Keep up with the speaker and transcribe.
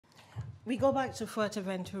we go back to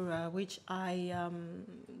Fuerteventura, which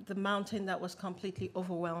the mountain that was completely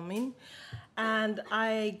overwhelming. And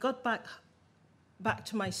I got back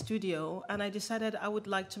to my studio, and I decided I would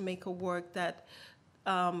like to make a work that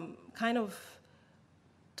kind of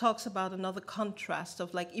talks about another contrast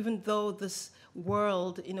of, like, even though this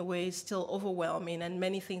world in a way is still overwhelming and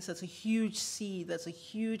many things, there's a huge sea, there's a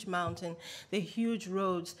huge mountain, there are huge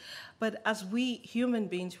roads, but as we human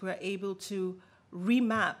beings, we are able to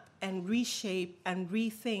remap and reshape and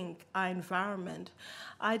rethink our environment.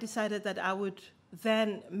 I decided that I would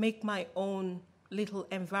then make my own little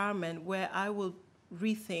environment where I will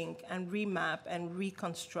rethink and remap and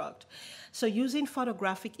reconstruct. So using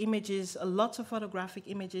photographic images, lots of photographic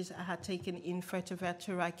images I had taken in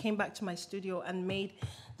Fuerteventura, I came back to my studio and made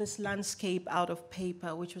this landscape out of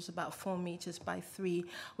paper, which was about 4 meters by 3,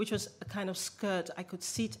 which was a kind of skirt. I could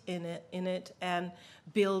sit in it and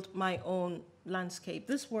build my own landscape.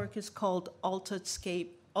 This work is called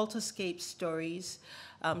Alterscape Stories,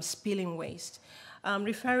 Spilling Waste.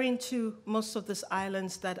 Referring to most of these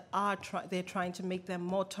islands that they're trying to make them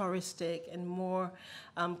more touristic and more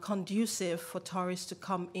conducive for tourists to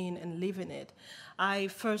come in and live in it. I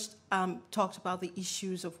first talked about the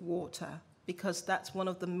issues of water, because that's one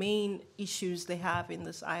of the main issues they have in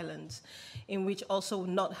these islands, in which also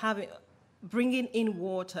bringing in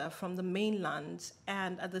water from the mainland,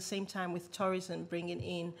 and at the same time with tourism bringing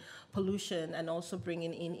in pollution and also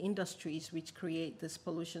bringing in industries which create this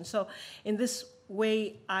pollution. So in this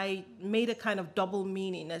way, I made a kind of double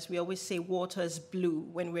meaning. As we always say, water is blue.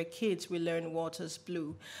 When we're kids, we learn water is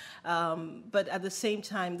blue. But at the same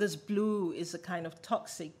time, this blue is a kind of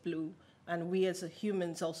toxic blue, and we as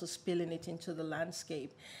humans also spilling it into the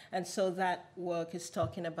landscape. And so that work is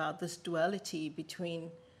talking about this duality between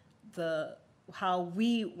how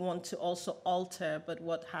we want to also alter, but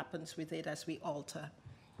what happens with it as we alter.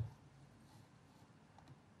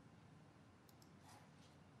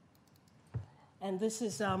 And this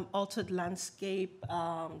is altered landscape,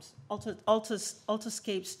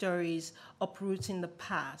 alterscape stories, uprooting the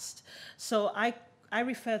past. So I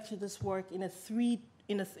refer to this work in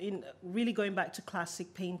really going back to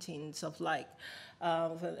classic paintings of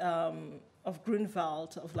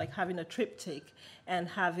Grunwald, of like having a triptych and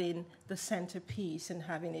having the centerpiece and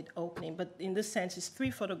having it opening. But in this sense, it's 3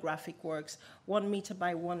 photographic works, 1 meter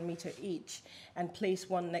by 1 meter each, and placed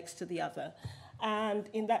one next to the other. And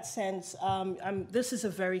in that sense, this is a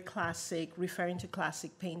very classic, referring to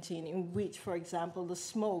classic painting, in which, for example, the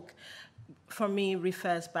smoke, for me,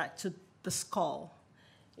 refers back to the skull.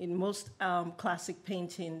 In most classic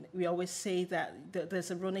painting, we always say that there's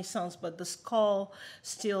a renaissance, but the skull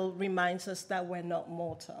still reminds us that we're not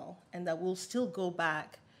mortal and that we'll still go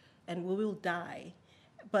back and we will die.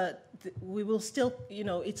 But we will still,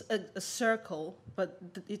 it's a circle, but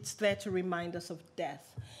it's there to remind us of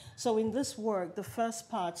death. So in this work, the first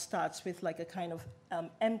part starts with like a kind of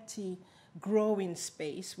empty, growing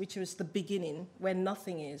space, which is the beginning, where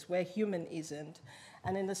nothing is, where human isn't.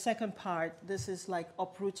 And in the second part, this is like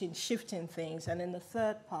uprooting, shifting things. And in the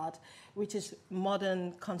third part, which is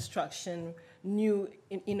modern construction, new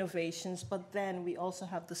innovations, but then we also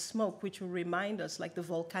have the smoke, which will remind us, like the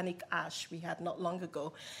volcanic ash we had not long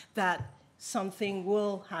ago, that something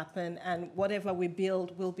will happen and whatever we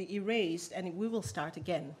build will be erased and we will start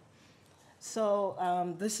again.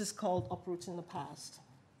 So this is called Uprooting the Past.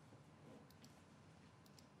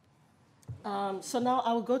 So now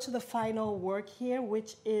I will go to the final work here,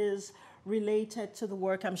 which is related to the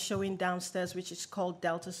work I'm showing downstairs, which is called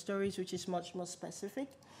Delta Stories, which is much more specific.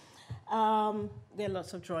 There are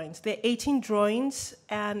lots of drawings. There are 18 drawings,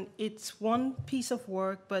 and it's one piece of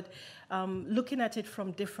work, but looking at it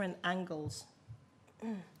from different angles.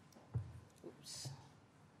 Oops.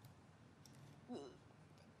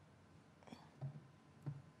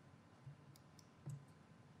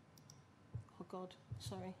 Oh, God,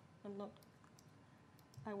 sorry.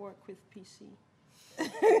 I work with PC.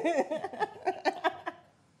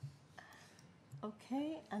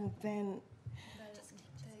 Okay, and then,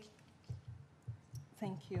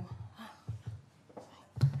 thank you.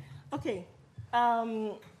 Okay,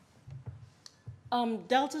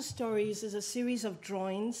 Delta Stories is a series of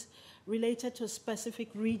drawings related to a specific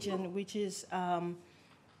region, which is a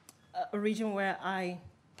region where I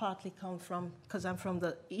partly come from, because I'm from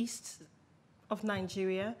the east of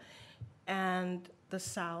Nigeria, and the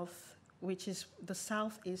south, which is the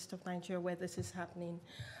southeast of Nigeria, where this is happening.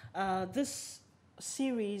 This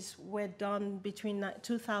series were done between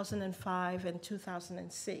 2005 and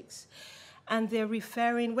 2006. And they're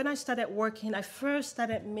referring, when I started working, I first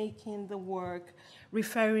started making the work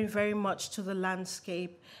referring very much to the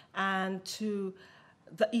landscape and to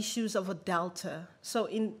the issues of a delta. So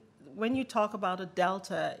when you talk about a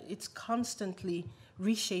delta, it's constantly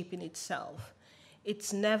reshaping itself.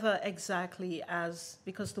 It's never exactly as,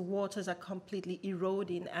 because the waters are completely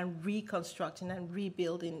eroding and reconstructing and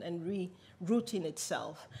rebuilding and rerouting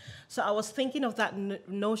itself. So I was thinking of that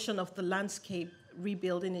notion of the landscape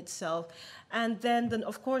rebuilding itself. And then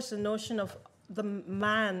of course, the notion of the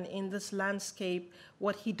man in this landscape,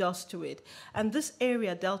 what he does to it. And this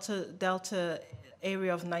area, Delta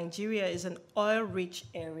area of Nigeria, is an oil-rich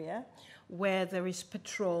area where there is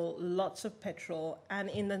petrol, lots of petrol, and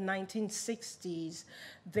in the 1960s,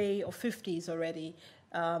 or 50s already,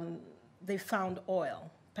 they found oil,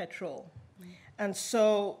 petrol. And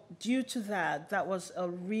so due to that, that was a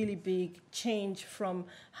really big change from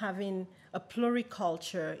having a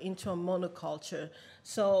pluriculture into a monoculture.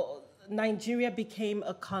 So Nigeria became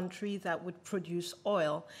a country that would produce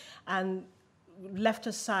oil and left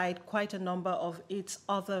aside quite a number of its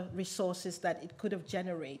other resources that it could have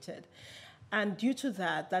generated. And due to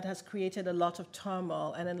that, that has created a lot of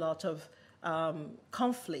turmoil and a lot of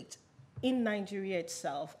conflict in Nigeria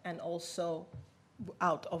itself and also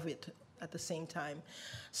out of it at the same time.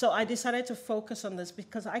 So I decided to focus on this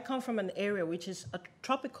because I come from an area which is a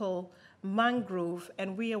tropical mangrove,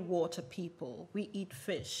 and we are water people. We eat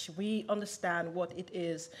fish. We understand what it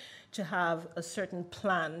is to have a certain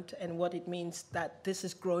plant and what it means that this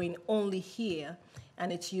is growing only here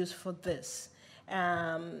and it's used for this.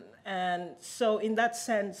 And so in that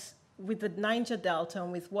sense, with the Niger Delta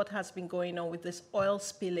and with what has been going on with this oil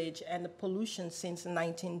spillage and the pollution since the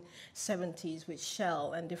 1970s with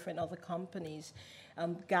Shell and different other companies,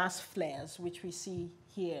 gas flares, which we see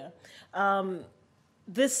here,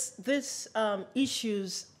 this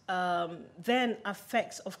issues then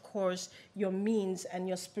affects, of course, your means and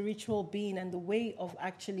your spiritual being and the way of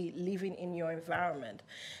actually living in your environment.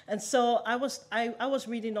 And so I was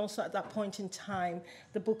reading also at that point in time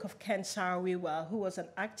the book of Ken Saro-Wiwa, who was an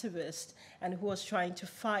activist and who was trying to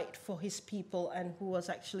fight for his people and who was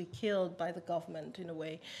actually killed by the government in a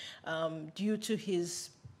way due to his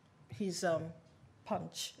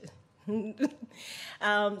punch.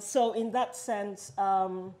 So in that sense,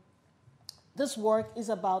 this work is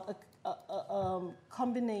about a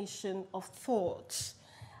combination of thoughts,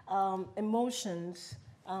 emotions,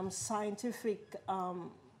 scientific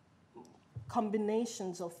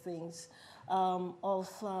combinations of things,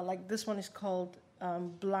 like this one is called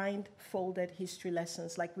blindfolded history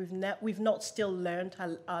lessons. Like we've not still learned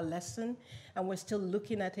our lesson, and we're still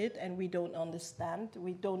looking at it, and we don't understand.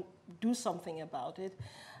 We don't do something about it.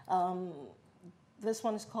 This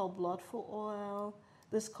one is called Blood for Oil.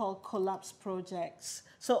 This is called Collapse Projects.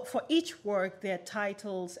 So for each work, there are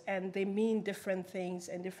titles, and they mean different things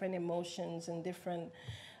and different emotions and different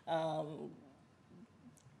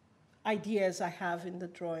ideas I have in the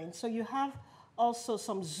drawing. So you have also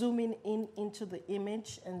some zooming in into the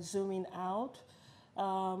image and zooming out.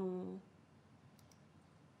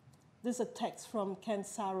 This is a text from Ken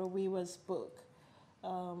Saro-Wiwa's book.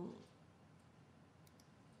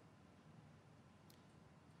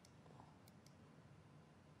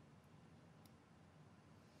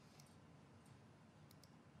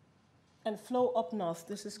 And Flow Up North,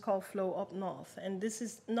 this is called Flow Up North. And this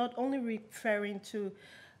is not only referring to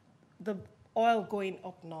the oil going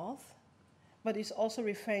up north, but it's also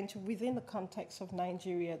referring to within the context of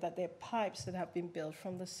Nigeria that there are pipes that have been built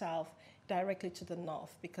from the south directly to the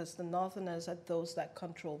north, because the northerners are those that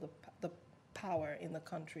control the power in the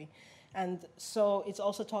country. And so it's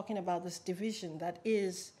also talking about this division that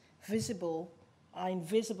is visible, are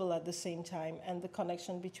invisible at the same time, and the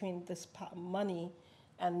connection between this money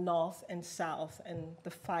and north and south, and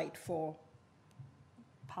the fight for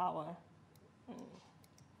power.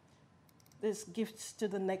 This gifts to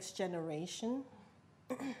the next generation.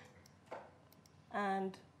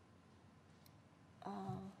 And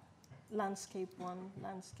landscape 1,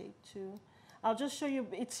 landscape 2. I'll just show you,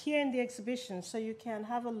 it's here in the exhibition, so you can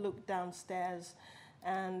have a look downstairs,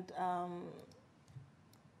 and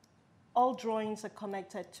all drawings are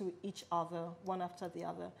connected to each other, one after the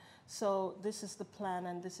other. So this is the plan,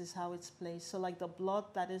 and this is how it's placed. So like the blood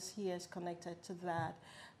that is here is connected to that.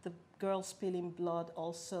 The girl spilling blood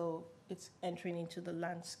also, it's entering into the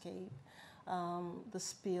landscape. The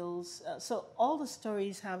spills. So all the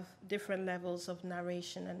stories have different levels of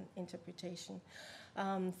narration and interpretation.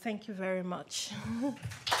 Thank you very much.